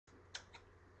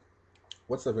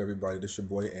What's up, everybody? This is your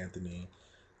boy Anthony.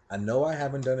 I know I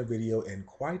haven't done a video in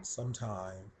quite some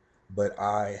time, but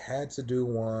I had to do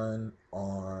one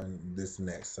on this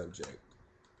next subject.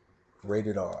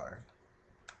 Rated R.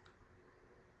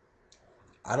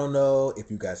 I don't know if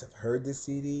you guys have heard this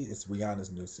CD. It's Rihanna's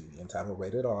new CD entitled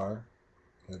Rated R.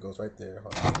 It goes right there.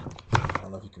 Hold on. I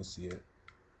don't know if you can see it.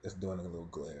 It's doing a little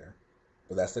glare.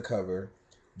 But that's the cover.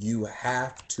 You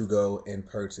have to go and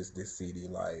purchase this CD.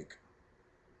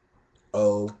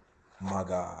 Oh my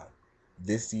God.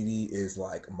 This CD is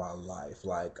like my life.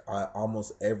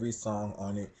 Almost every song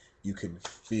on it, you can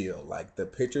feel. Like the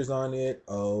pictures on it,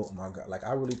 oh my God. Like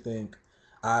I really think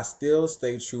I still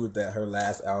stay true that her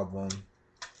last album,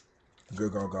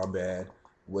 Good Girl Gone Bad,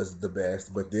 was the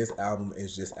best. But this album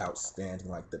is just outstanding.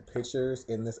 Like the pictures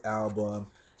in this album,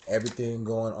 everything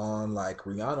going on. Like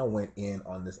Rihanna went in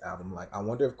on this album. Like I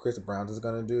wonder if Chris Brown is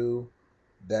gonna do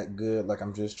that good. Like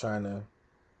I'm just trying to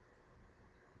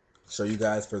show you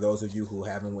guys, for those of you who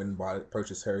haven't went and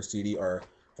purchased her CD, or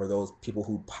for those people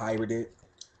who pirate it,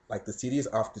 like the CD is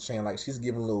off the chain. Like she's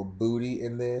giving a little booty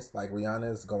in this. Like Rihanna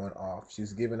is going off.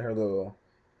 She's giving her little,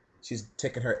 she's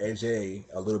taking her edge a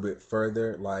little bit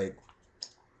further. Like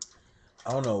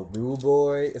I don't know, Rude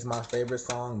Boy is my favorite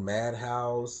song.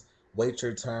 Madhouse, Wait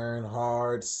Your Turn,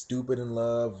 Hard, Stupid in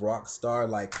Love, Rockstar.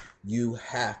 Like you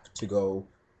have to go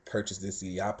purchase this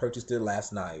CD. I purchased it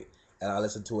last night and I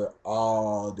listened to it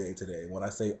all day today. When I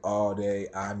say all day,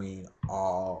 I mean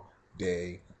all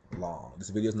day long. This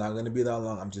video is not going to be that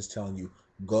long. I'm just telling you,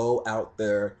 go out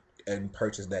there and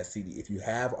purchase that CD. If you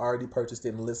have already purchased it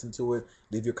and listened to it,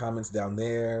 leave your comments down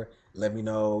there. Let me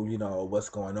know, what's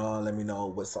going on. Let me know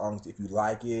what songs, if you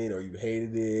like it or you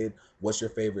hated it. What's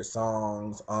your favorite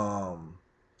songs?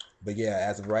 But yeah,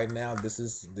 as of right now, this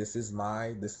is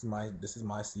my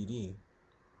CD.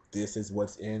 This is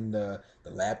what's in the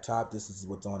laptop. This is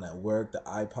what's on at work, the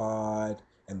iPod,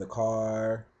 and the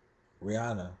car.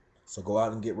 Rihanna. So go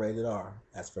out and get rated R.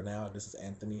 As for now, this is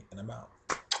Anthony, and I'm out.